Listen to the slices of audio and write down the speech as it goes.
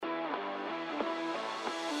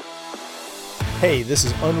Hey, this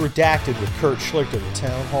is Unredacted with Kurt Schlichter, the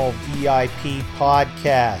Town Hall VIP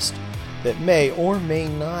podcast that may or may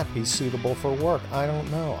not be suitable for work. I don't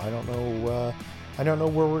know. I don't know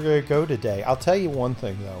where we're going to go today. I'll tell you one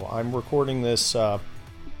thing, though. I'm recording this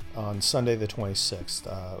on Sunday the 26th,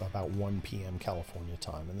 about 1 p.m. California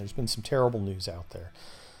time, and there's been some terrible news out there.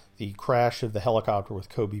 The crash of the helicopter with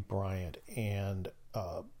Kobe Bryant and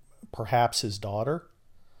perhaps his daughter.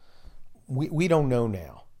 We don't know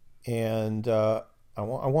now. And I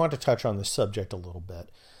want to touch on this subject a little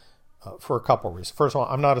bit for a couple of reasons. First of all,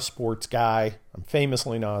 I'm not a sports guy. I'm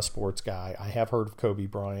famously not a sports guy. I have heard of Kobe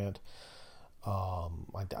Bryant. I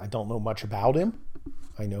don't know much about him.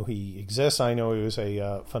 I know he exists. I know he was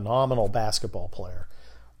a phenomenal basketball player.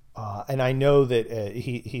 And I know that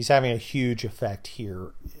he's having a huge effect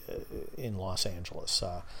here in Los Angeles.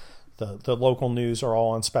 The local news are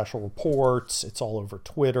all on special reports. It's all over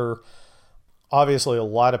Twitter. Obviously, a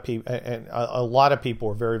lot of people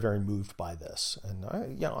are very, very moved by this, and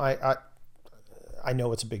I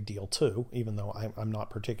know it's a big deal too, even though I'm not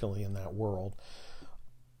particularly in that world.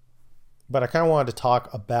 But I kind of wanted to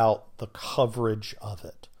talk about the coverage of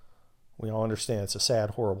it. We all understand it's a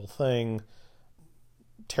sad, horrible thing,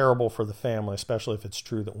 terrible for the family, especially if it's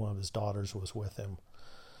true that one of his daughters was with him.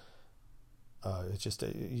 It's just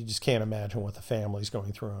you just can't imagine what the family's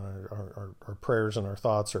going through, and our prayers and our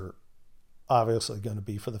thoughts are obviously going to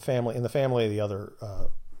be for the family and the family of the other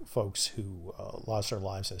folks who lost their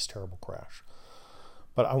lives in this terrible crash.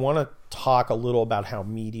 But I want to talk a little about how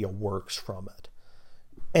media works from it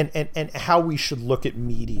and how we should look at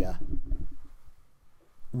media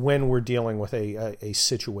when we're dealing with a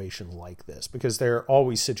situation like this, because there are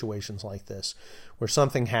always situations like this where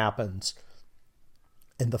something happens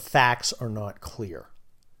and the facts are not clear.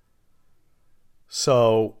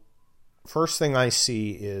 So first thing I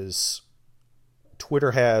see is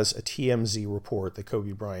Twitter has a TMZ report that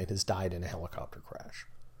Kobe Bryant has died in a helicopter crash.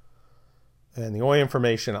 And the only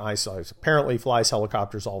information I saw is apparently he flies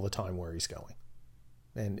helicopters all the time where he's going.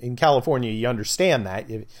 And in California, you understand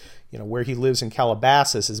that. You know, where he lives in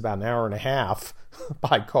Calabasas is about an hour and a half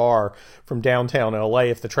by car from downtown LA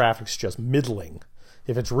if the traffic's just middling.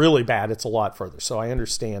 If it's really bad, it's a lot further. So I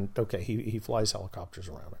understand, okay, he flies helicopters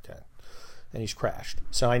around, okay. And he's crashed.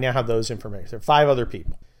 So I now have those information. There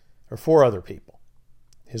are 4 other people.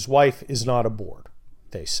 His wife is not aboard,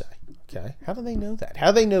 they say. Okay, how do they know that?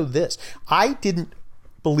 How do they know this? I didn't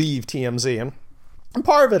believe TMZ, and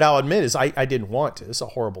part of it, I'll admit, is I didn't want to. It's a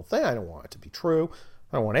horrible thing. I don't want it to be true.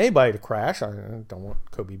 I don't want anybody to crash. I don't want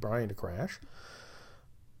Kobe Bryant to crash.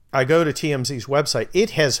 I go to TMZ's website.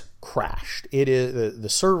 It has crashed. It is the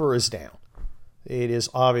server is down. It is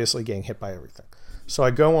obviously getting hit by everything. So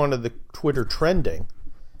I go onto the Twitter trending,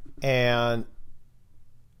 and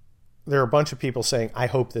there are a bunch of people saying, I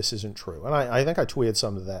hope this isn't true. And I think I tweeted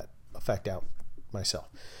some of that effect out myself.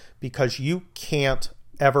 Because you can't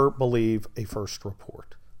ever believe a first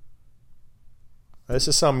report. This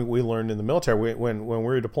is something we learned in the military. When we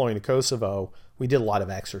were deploying to Kosovo, we did a lot of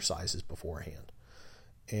exercises beforehand.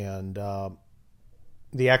 And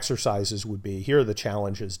the exercises would be, here are the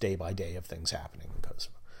challenges day by day of things happening in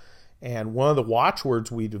Kosovo. And one of the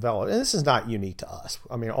watchwords we developed, and this is not unique to us.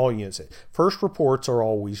 I mean, all units say, first reports are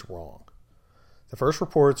always wrong. The first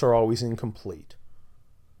reports are always incomplete.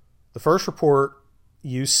 The first report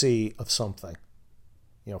you see of something,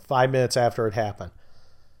 5 minutes after it happened,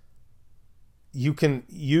 you can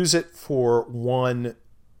use it for one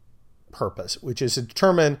purpose, which is to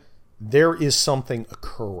determine there is something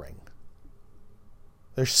occurring.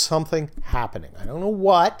 There's something happening. I don't know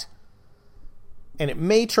what. And it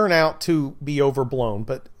may turn out to be overblown,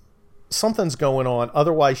 but something's going on.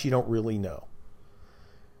 Otherwise, you don't really know.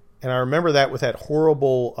 And I remember that with that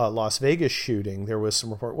horrible Las Vegas shooting, there was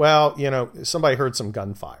some report, somebody heard some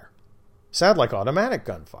gunfire. Sounded like automatic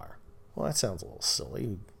gunfire. Well, that sounds a little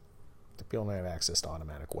silly. People don't have access to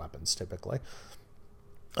automatic weapons, typically.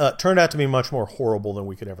 Turned out to be much more horrible than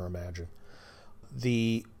we could ever imagine.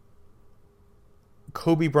 The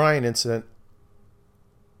Kobe Bryant incident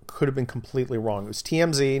could have been completely wrong. It was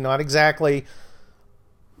TMZ, not exactly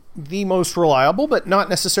the most reliable, but not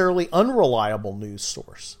necessarily unreliable news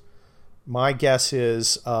source. My guess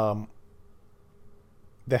is the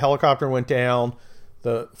helicopter went down,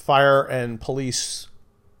 the fire and police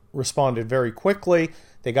responded very quickly.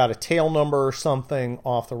 They got a tail number or something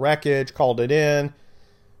off the wreckage, called it in,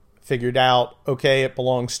 figured out, okay, it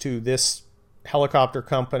belongs to this helicopter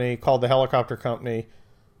company, called the helicopter company,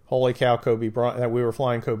 holy cow, Kobe Bryant, that we were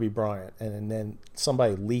flying Kobe Bryant. And then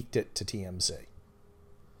somebody leaked it to TMZ.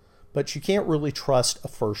 But you can't really trust a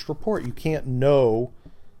first report. You can't know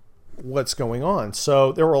what's going on.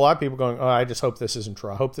 So there were a lot of people going, oh, I just hope this isn't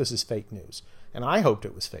true. I hope this is fake news. And I hoped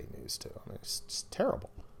it was fake news too. I mean, it's just terrible.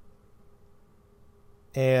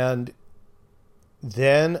 And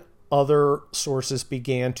then other sources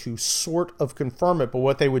began to sort of confirm it. But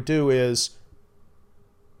what they would do is,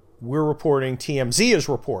 we're reporting, TMZ is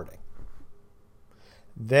reporting.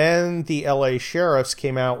 Then the LA sheriffs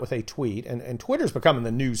came out with a tweet, and Twitter's becoming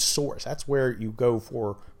the news source. That's where you go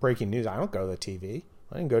for breaking news. I don't go to the TV.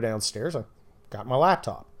 I didn't go downstairs. I got my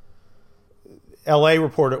laptop. LA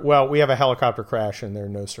reported, well, we have a helicopter crash and there are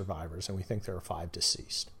no survivors, and we think there are 5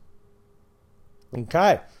 deceased.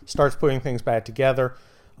 Okay, starts putting things back together.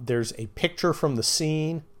 There's a picture from the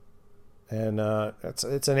scene, and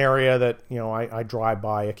it's an area that, you know, I drive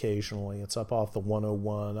by occasionally. It's up off the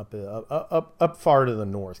 101, up far to the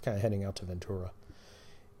north, kind of heading out to Ventura.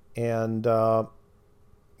 And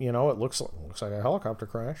you know, it looks like a helicopter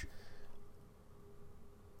crash.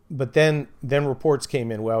 But then reports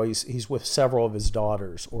came in, well, he's with several of his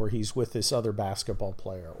daughters, or he's with this other basketball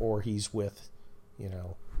player, or he's with, you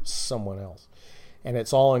know, someone else. And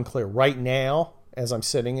it's all unclear. Right now, as I'm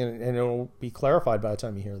sitting, and it'll be clarified by the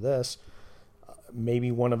time you hear this,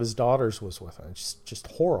 maybe one of his daughters was with him. It's just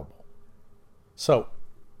horrible. So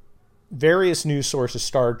various news sources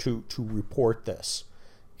started to report this.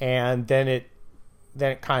 And then it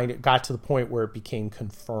kind of got to the point where it became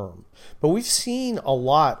confirmed. But we've seen a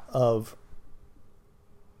lot of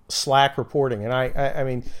slack reporting. And I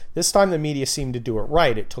mean, this time the media seemed to do it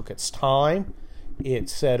right. It took its time. It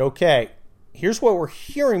said, okay, here's what we're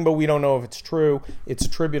hearing, but we don't know if it's true. It's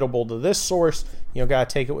attributable to this source. You know, got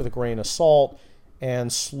to take it with a grain of salt.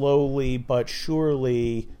 And slowly but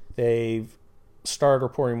surely, they've started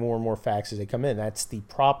reporting more and more facts as they come in. That's the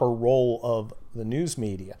proper role of the news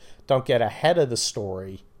media. Don't get ahead of the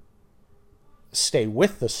story. Stay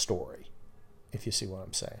with the story, if you see what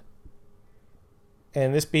I'm saying.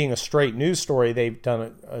 And this being a straight news story, they've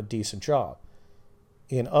done a decent job.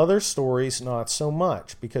 In other stories, not so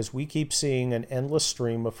much, because we keep seeing an endless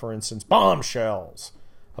stream of, for instance, bombshells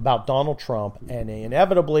about Donald Trump, and they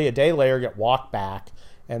inevitably a day later get walked back,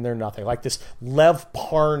 and they're nothing. Like this Lev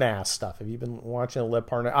Parnas stuff. Have you been watching Lev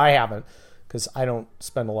Parnas? I haven't, because I don't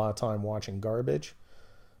spend a lot of time watching garbage.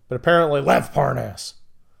 But apparently Lev Parnas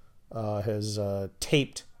has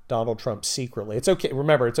taped Donald Trump secretly. It's okay.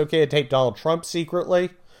 Remember, it's okay to tape Donald Trump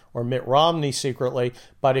secretly, or Mitt Romney secretly,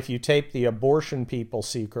 but if you tape the abortion people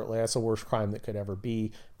secretly, that's the worst crime that could ever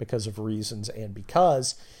be, because of reasons and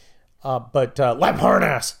because. But Lev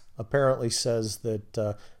Parnas apparently says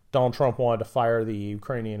that Donald Trump wanted to fire the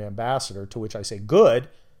Ukrainian ambassador, to which I say good,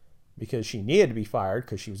 because she needed to be fired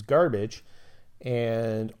because she was garbage.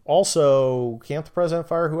 And also, can't the president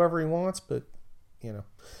fire whoever he wants? But, you know,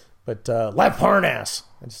 but Lev Parnas,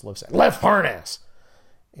 I just love saying Lev Parnas.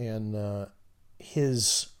 And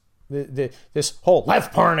this whole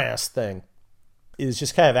Lev Parnas thing is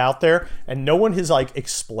just kind of out there, and no one has like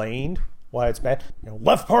explained why it's bad. You know,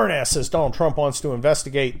 Lev Parnas says Donald Trump wants to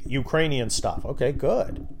investigate Ukrainian stuff. Okay,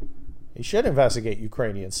 good. He should investigate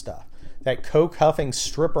Ukrainian stuff. That coke-huffing,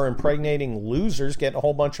 stripper-impregnating loser's getting a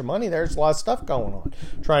whole bunch of money. There's a lot of stuff going on.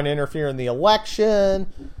 Trying to interfere in the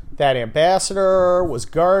election. That ambassador was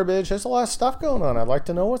garbage. There's a lot of stuff going on. I'd like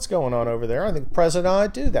to know what's going on over there. I think the president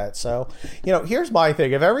ought to do that. So, you know, here's my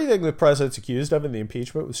thing. If everything the president's accused of in the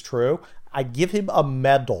impeachment was true, I'd give him a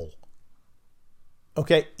medal.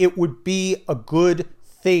 Okay? It would be a good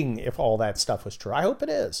thing if all that stuff was true. I hope it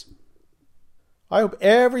is. I hope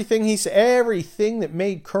everything he said, everything that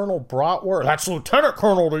made Colonel Bratwurst, that's Lieutenant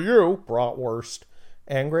Colonel to you, Bratwurst,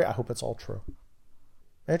 angry, I hope it's all true.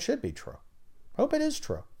 It should be true. I hope it is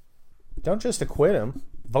true. Don't just acquit him.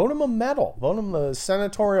 Vote him a medal. Vote him the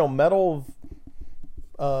Senatorial Medal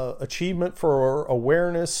of Achievement for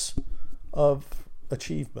Awareness of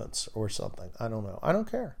Achievements or something. I don't know. I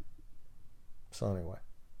don't care. So anyway.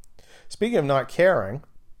 Speaking of not caring,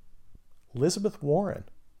 Elizabeth Warren.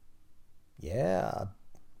 Yeah.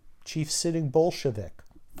 Chief sitting Bolshevik.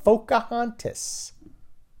 Pocahontas.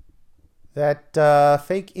 That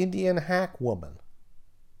fake Indian hack woman.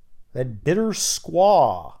 That bitter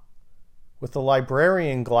squaw with the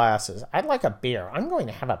librarian glasses. I'd like a beer. I'm going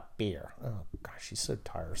to have a beer. Oh, gosh, she's so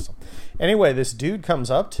tiresome. Anyway, this dude comes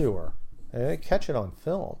up to her, and they catch it on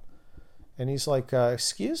film. And he's like,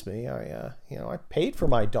 excuse me, I paid for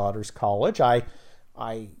my daughter's college. I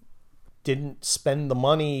didn't spend the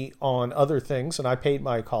money on other things, and I paid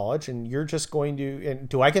my college, and you're just going to, and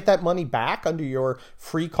do I get that money back under your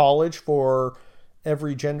free college for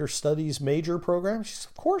every gender studies major program? She says,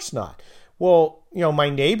 of course not. Well, you know, my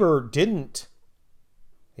neighbor didn't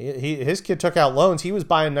His kid took out loans. He was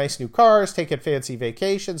buying nice new cars, taking fancy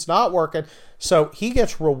vacations, not working. So he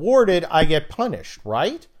gets rewarded. I get punished,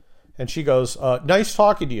 right? And she goes, nice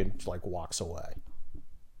talking to you. And like walks away.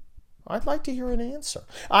 I'd like to hear an answer.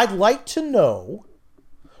 I'd like to know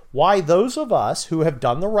why those of us who have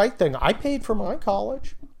done the right thing, I paid for my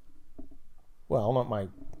college. Well, not my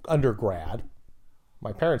undergrad.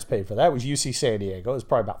 My parents paid for that. It was UC San Diego. It was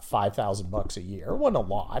probably about $5,000 a year. It wasn't a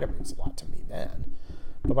lot. I mean, it was a lot to me then.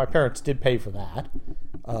 But my parents did pay for that.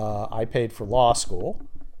 I paid for law school.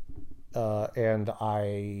 And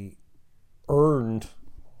I earned,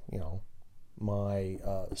 my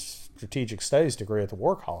strategic studies degree at the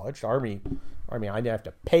War College. Army, I didn't have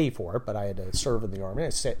to pay for it, but I had to serve in the Army.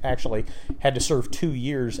 I actually had to serve 2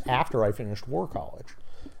 years after I finished War College,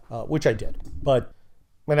 which I did. But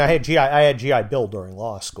when I had GI Bill during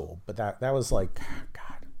law school, but that was like,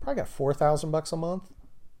 God, probably got $4,000 a month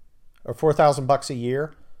or $4,000 a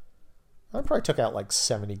year. I probably took out like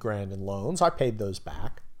 $70,000 in loans. I paid those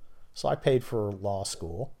back. So I paid for law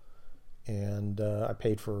school, and I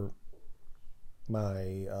paid for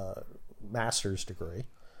my master's degree,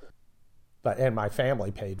 and my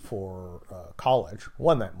family paid for college.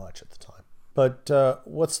 Wasn't that much at the time. But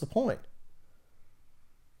what's the point?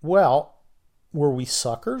 Well, were we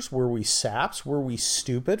suckers? Were we saps? Were we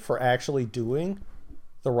stupid for actually doing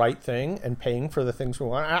the right thing and paying for the things we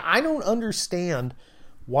want? I don't understand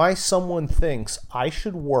why someone thinks I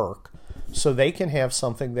should work so they can have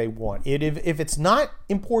something they want. If it's not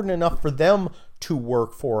important enough for them to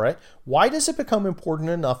work for it, why does it become important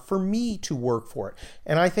enough for me to work for it?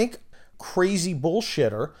 And I think crazy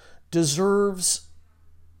bullshitter deserves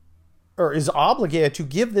or is obligated to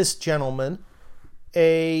give this gentleman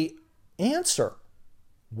a answer.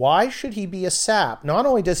 Why should he be a sap? Not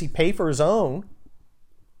only does he pay for his own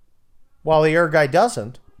while the other guy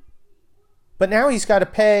doesn't, but now he's got to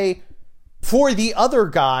pay for the other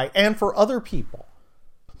guy and for other people.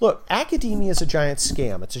 Look, academia is a giant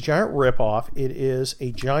scam. It's a giant ripoff. It is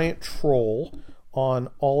a giant troll on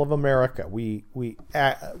all of America. We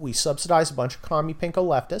subsidize a bunch of commie pinko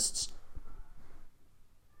leftists.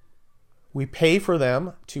 We pay for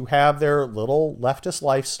them to have their little leftist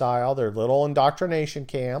lifestyle, their little indoctrination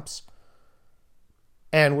camps,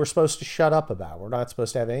 and we're supposed to shut up about it. We're not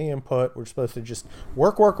supposed to have any input. We're supposed to just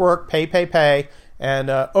work, pay,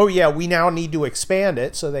 and we now need to expand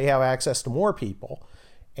it so they have access to more people,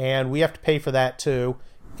 and we have to pay for that too,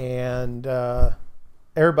 and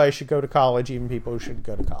everybody should go to college, even people who shouldn't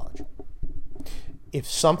go to college. If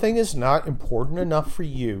something is not important enough for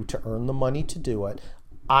you to earn the money to do it,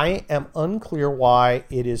 I am unclear why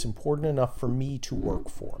it is important enough for me to work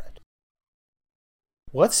for it.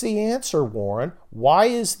 What's the answer, Warren? Why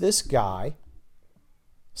is this guy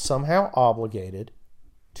somehow obligated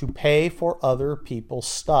to pay for other people's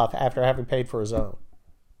stuff after having paid for his own?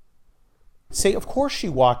 See, of course she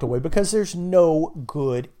walked away because there's no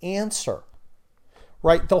good answer.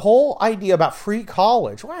 Right? The whole idea about free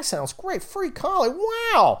college, well, that sounds great. Free college,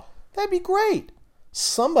 wow, that'd be great.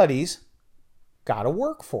 Somebody's got to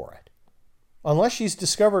work for it. Unless she's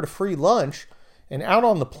discovered a free lunch, and out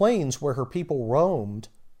on the plains where her people roamed,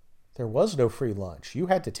 there was no free lunch. You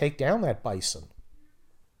had to take down that bison.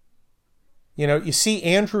 You see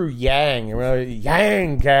Andrew Yang,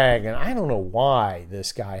 Yang Gang, and I don't know why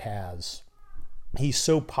this guy he's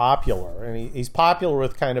so popular. And he's popular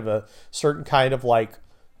with kind of a certain kind of like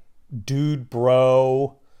dude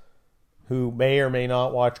bro who may or may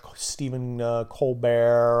not watch Stephen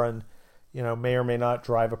Colbert and, may or may not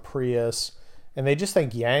drive a Prius. And they just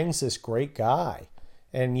think Yang's this great guy.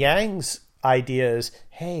 And Yang's idea is,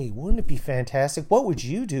 hey, wouldn't it be fantastic? What would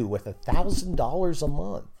you do with $1,000 a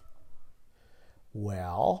month?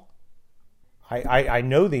 Well, I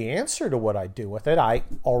know the answer to what I'd do with it. I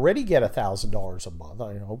already get $1,000 a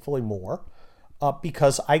month, hopefully more,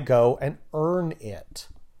 because I go and earn it.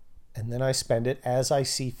 And then I spend it as I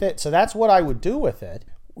see fit. So that's what I would do with it.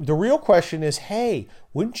 The real question is, hey,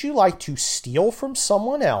 wouldn't you like to steal from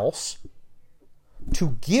someone else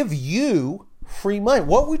to give you free money?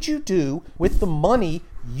 What would you do with the money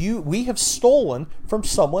we have stolen from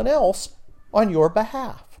someone else on your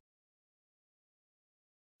behalf?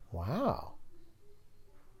 Wow.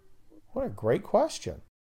 What a great question.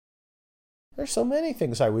 There's so many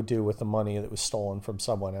things I would do with the money that was stolen from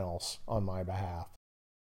someone else on my behalf.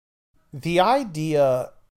 The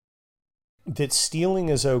idea that stealing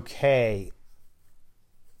is okay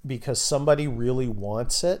because somebody really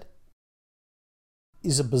wants it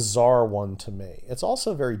is a bizarre one to me. It's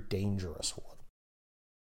also a very dangerous one.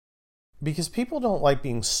 Because people don't like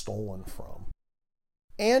being stolen from.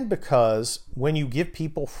 And because when you give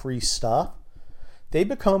people free stuff, they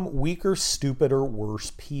become weaker, stupider,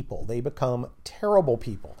 worse people. They become terrible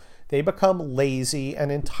people. They become lazy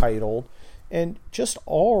and entitled and just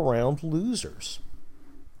all around losers.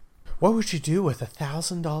 What would you do with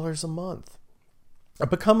 $1,000 a month?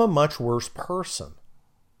 Become a much worse person.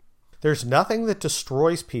 There's nothing that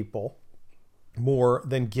destroys people more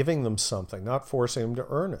than giving them something, not forcing them to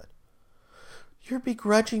earn it. You're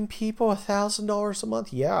begrudging people $1,000 a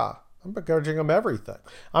month? Yeah, I'm begrudging them everything.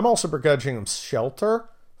 I'm also begrudging them shelter,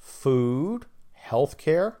 food, health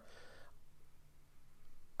care.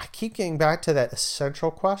 I keep getting back to that essential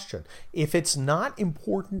question. If it's not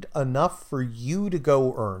important enough for you to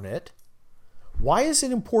go earn it, why is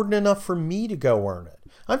it important enough for me to go earn it?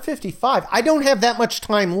 I'm 55. I don't have that much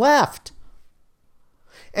time left.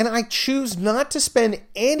 And I choose not to spend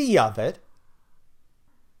any of it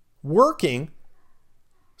working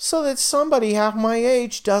so that somebody half my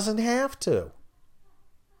age doesn't have to.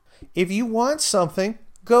 If you want something,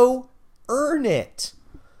 go earn it.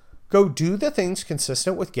 Go do the things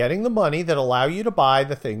consistent with getting the money that allow you to buy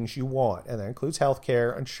the things you want. And that includes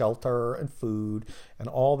healthcare and shelter and food and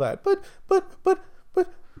all that. But,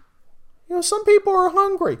 some people are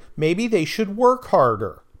hungry. Maybe they should work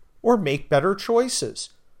harder or make better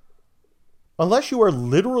choices. Unless you are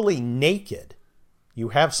literally naked, you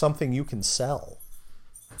have something you can sell.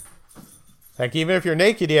 Heck, even if you're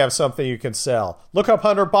naked, you have something you can sell. Look up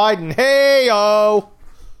Hunter Biden. Hey-o!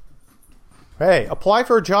 Hey, apply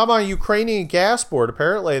for a job on a Ukrainian gas board.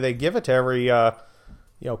 Apparently, they give it to every,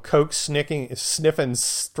 coke sniffing,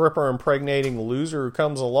 stripper impregnating loser who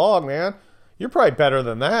comes along, man. You're probably better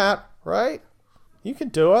than that, right? You can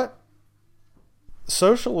do it.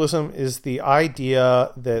 Socialism is the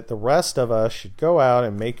idea that the rest of us should go out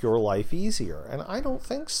and make your life easier, and I don't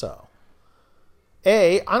think so.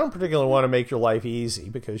 A, I don't particularly want to make your life easy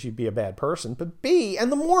because you'd be a bad person. But B,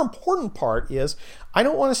 and the more important part is, I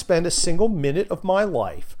don't want to spend a single minute of my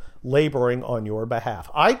life laboring on your behalf.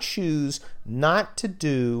 I choose not to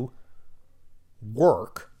do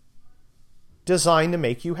work designed to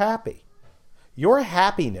make you happy. Your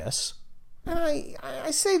happiness, and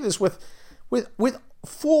I say this with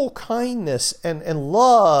full kindness and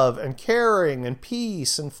love and caring and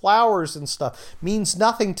peace and flowers and stuff, means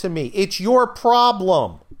nothing to me. It's your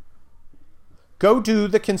problem. Go do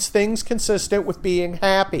the things consistent with being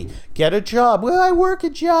happy. Get a job. Well, I work a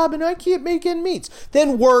job and I can't make ends meet.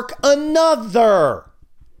 Then work another.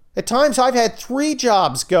 At times I've had 3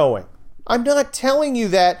 jobs going. I'm not telling you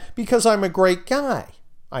that because I'm a great guy.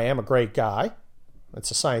 I am a great guy. That's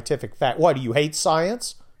a scientific fact. What, do you hate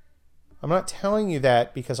science? I'm not telling you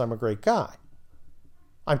that because I'm a great guy.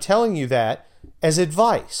 I'm telling you that as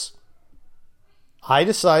advice. I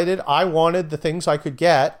decided I wanted the things I could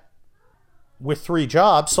get with 3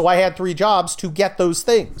 jobs, so I had 3 jobs to get those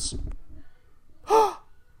things. I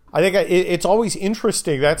think it's always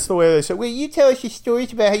interesting. That's the way they say, well, you tell us your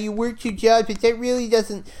stories about how you work 2 jobs, but that really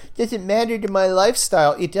doesn't matter to my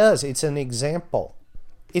lifestyle. It does. It's an example.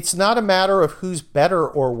 It's not a matter of who's better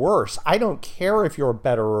or worse. I don't care if you're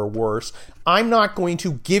better or worse. I'm not going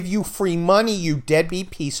to give you free money, you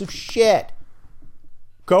deadbeat piece of shit.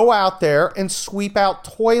 Go out there and sweep out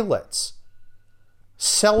toilets.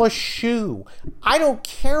 Sell a shoe. I don't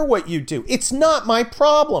care what you do. It's not my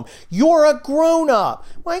problem. You're a grown-up.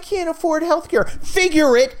 Well, I can't afford healthcare.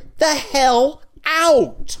 Figure it the hell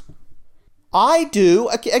out. I do.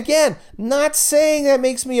 Again, not saying that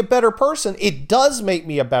makes me a better person. It does make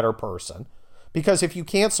me a better person. Because if you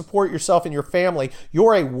can't support yourself and your family,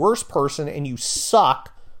 you're a worse person and you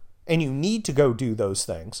suck and you need to go do those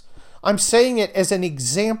things. I'm saying it as an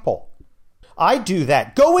example. I do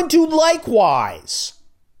that. Go and do likewise.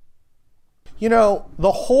 The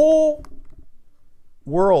whole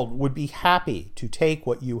world would be happy to take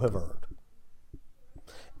what you have earned.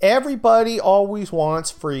 Everybody always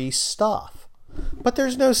wants free stuff. But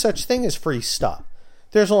there's no such thing as free stuff.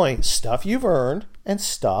 There's only stuff you've earned and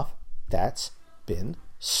stuff that's been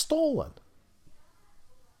stolen.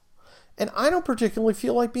 And I don't particularly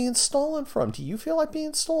feel like being stolen from. Do you feel like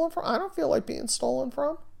being stolen from? I don't feel like being stolen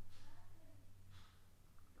from.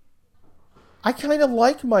 I kind of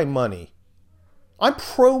like my money. I'm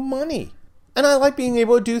pro money. And I like being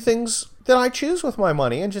able to do things that I choose with my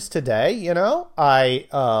money. And just today,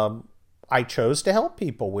 I chose to help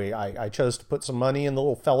people. I chose to put some money in the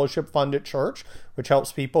little fellowship fund at church, which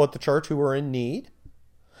helps people at the church who are in need.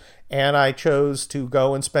 And I chose to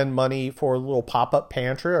go and spend money for a little pop-up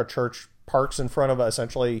pantry. Our church parks in front of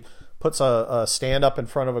essentially puts a stand up in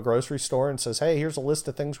front of a grocery store and says, hey, here's a list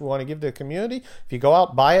of things we want to give to the community. If you go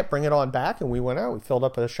out, buy it, bring it on back. And we went out, we filled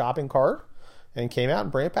up a shopping cart. and came out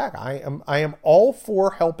and bring it back. I am all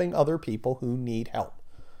for helping other people who need help.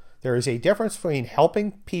 There is a difference between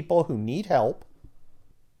helping people who need help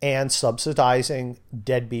and subsidizing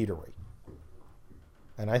deadbeatery.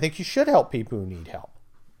 And I think you should help people who need help.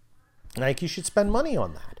 And I think you should spend money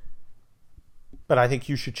on that. But I think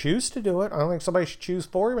you should choose to do it. I don't think somebody should choose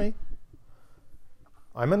for me.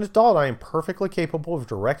 I'm an adult. I am perfectly capable of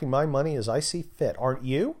directing my money as I see fit. Aren't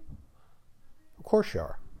you? Of course you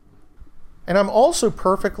are. And I'm also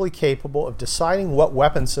perfectly capable of deciding what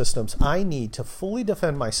weapon systems I need to fully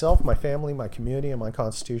defend myself, my family, my community, and my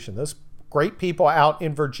Constitution. Those great people out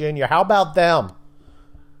in Virginia, how about them?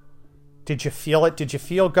 Did you feel it? Did you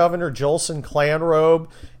feel Governor Jolson Clanrobe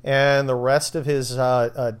and the rest of his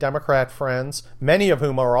Democrat friends, many of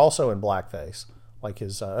whom are also in blackface, like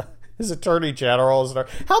his attorney generals?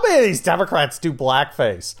 How many of these Democrats do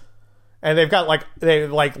blackface? And they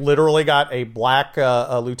literally got a black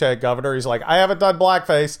lieutenant governor. He's like, I haven't done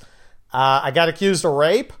blackface. I got accused of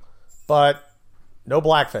rape, but no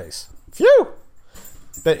blackface. Phew.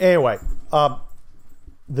 But anyway,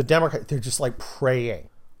 the Democrats, they're just like praying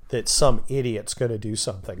that some idiot's going to do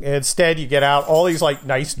something. And instead, you get out all these like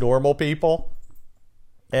nice, normal people,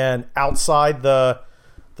 and outside the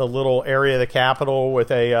little area of the Capitol with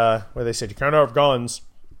where they said you can't have guns.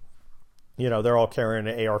 You know, they're all carrying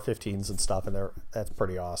AR-15s and stuff, and that's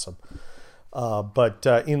pretty awesome. But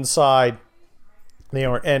inside, they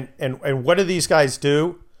are, and what do these guys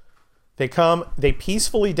do? They come, they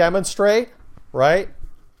peacefully demonstrate, right?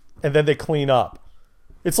 And then they clean up.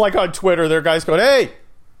 It's like on Twitter, there are guys going,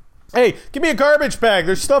 hey, give me a garbage bag.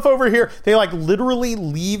 There's stuff over here. They like literally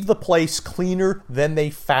leave the place cleaner than they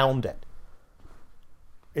found it.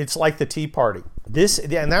 It's like the Tea Party.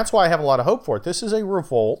 And that's why I have a lot of hope for it. This is a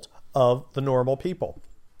revolt of the normal people.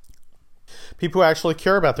 People who actually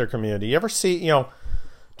care about their community. You ever see,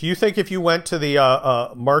 do you think if you went to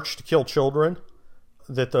the March to Kill Children,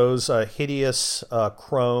 that those hideous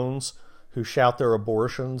crones who shout their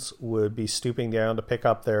abortions would be stooping down to pick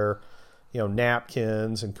up their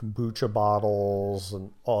napkins and kombucha bottles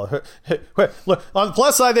and all? Look, on the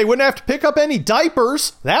plus side, they wouldn't have to pick up any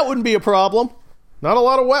diapers. That wouldn't be a problem. Not a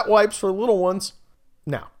lot of wet wipes for little ones.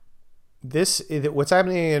 Now, what's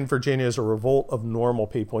happening in Virginia is a revolt of normal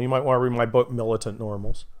people. You might want to read my book, Militant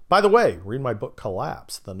Normals. By the way, read my book,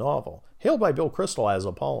 Collapse, the novel, hailed by Bill Kristol as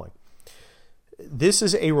appalling. This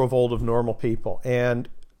is a revolt of normal people. And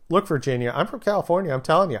look, Virginia, I'm from California. I'm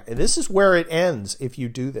telling you, this is where it ends if you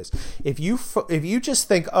do this. If you just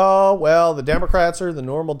think, oh, well, the Democrats are the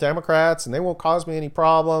normal Democrats and they won't cause me any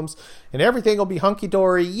problems and everything will be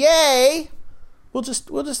hunky-dory, yay! We'll just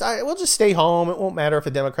stay home. It won't matter if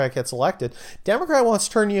a Democrat gets elected. Democrat wants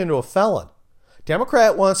to turn you into a felon.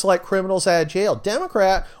 Democrat wants to let criminals out of jail.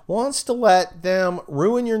 Democrat wants to let them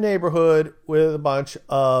ruin your neighborhood with a bunch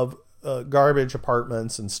of garbage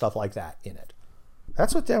apartments and stuff like that in it.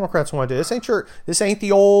 That's what Democrats want to do. This ain't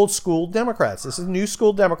the old school Democrats. This is new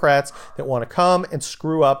school Democrats that want to come and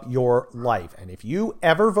screw up your life. And if you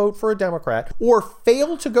ever vote for a Democrat or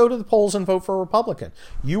fail to go to the polls and vote for a Republican,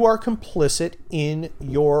 you are complicit in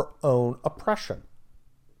your own oppression.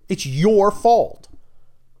 It's your fault.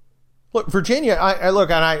 Look, Virginia, I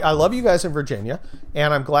love you guys in Virginia,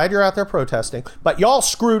 and I'm glad you're out there protesting, but y'all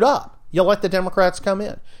screwed up. You let the Democrats come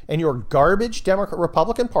in. And your garbage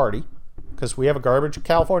Republican Party, because we have a garbage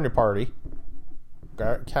California party.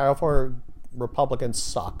 California Republicans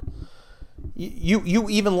suck. You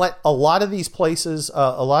even let a lot of these places,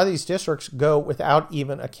 a lot of these districts go without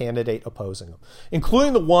even a candidate opposing them,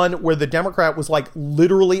 including the one where the Democrat was like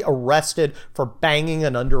literally arrested for banging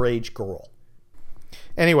an underage girl.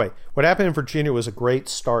 Anyway, what happened in Virginia was a great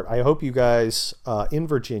start. I hope you guys in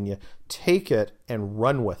Virginia take it and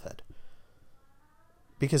run with it,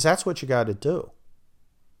 because that's what you got to do.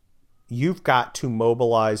 You've got to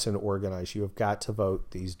mobilize and organize. You have got to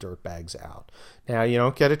vote these dirtbags out. Now, you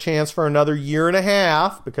don't get a chance for another year and a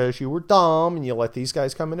half because you were dumb and you let these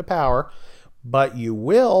guys come into power, but you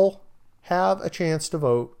will have a chance to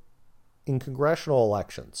vote in congressional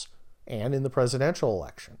elections and in the presidential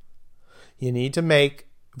election. You need to make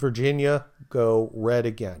Virginia go red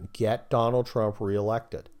again. Get Donald Trump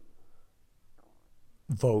reelected.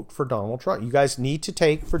 Vote for Donald Trump. You guys need to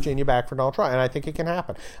take Virginia back for Donald Trump, and I think it can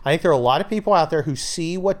happen. I think there are a lot of people out there who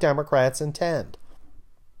see what Democrats intend.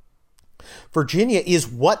 Virginia is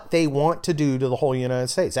what they want to do to the whole United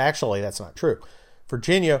States. Actually, that's not true.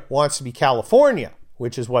 Virginia wants to be California,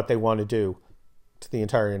 which is what they want to do to the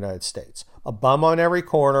entire United States. A bum on every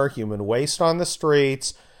corner, human waste on the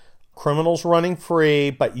streets, criminals running free,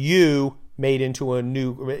 but you made into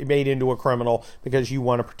a criminal because you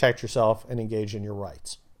want to protect yourself and engage in your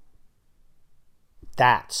rights.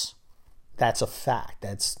 That's a fact.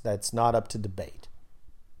 That's not up to debate.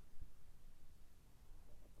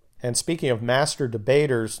 And speaking of master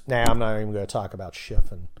debaters, I'm not even going to talk about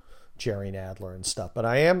Schiff and Jerry Nadler and stuff, but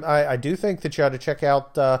I do think that you ought to check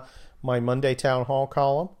out my Monday Town Hall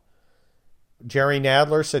column. Jerry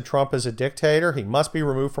Nadler said Trump is a dictator. He must be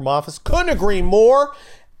removed from office. Couldn't agree more.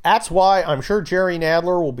 That's why I'm sure Jerry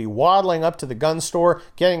Nadler will be waddling up to the gun store,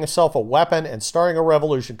 getting himself a weapon, and starting a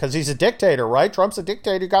revolution. Because he's a dictator, right? Trump's a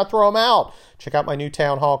dictator. You got to throw him out. Check out my new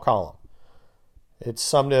Town Hall column. It's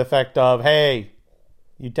something to the effect of, hey,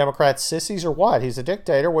 you Democrats sissies or what? He's a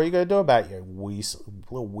dictator. What are you going to do about you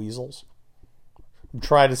little weasels? I'm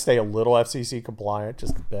trying to stay a little FCC compliant,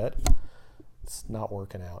 just a bit. It's not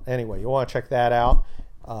working out. Anyway, you want to check that out.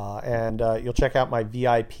 And you'll check out my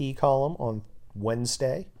VIP column on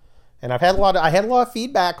Wednesday. And I had a lot of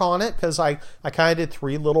feedback on it because I kind of did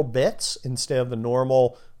 3 little bits instead of the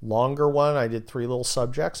normal longer one. I did 3 little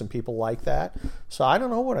subjects, and people like that. So I don't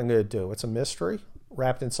know what I'm going to do. It's a mystery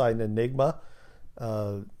wrapped inside an enigma,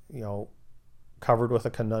 covered with a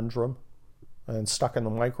conundrum and stuck in the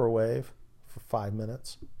microwave for 5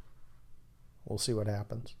 minutes. We'll see what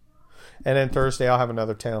happens. And then Thursday, I'll have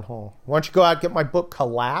another town hall. Why don't you go out and get my book,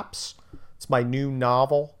 Collapse? It's my new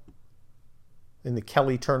novel in the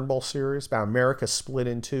Kelly Turnbull series about America split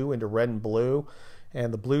in two into red and blue.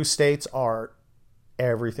 And the blue states are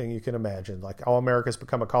everything you can imagine. Like, all America's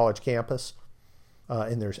become a college campus.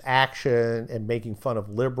 And there's action and making fun of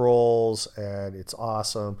liberals. And it's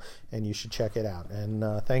awesome. And you should check it out.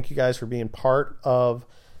 And thank you guys for being part of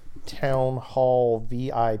Town Hall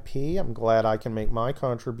VIP. I'm glad I can make my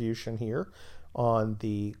contribution here on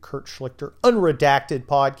the Kurt Schlichter Unredacted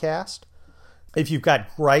podcast. If you've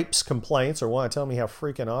got gripes, complaints, or want to tell me how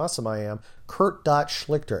freaking awesome I am,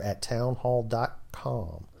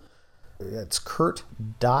 kurt.schlichter@townhall.com. It's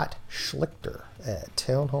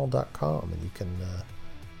kurt.schlichter@townhall.com, and you can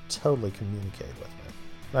totally communicate with me.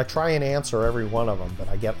 And I try and answer every one of them, but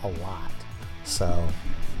I get a lot. So,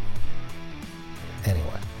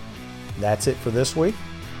 anyway, that's it for this week.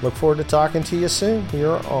 Look forward to talking to you soon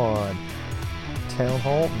here on Town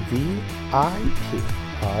Hall VIP.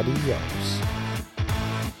 Adios.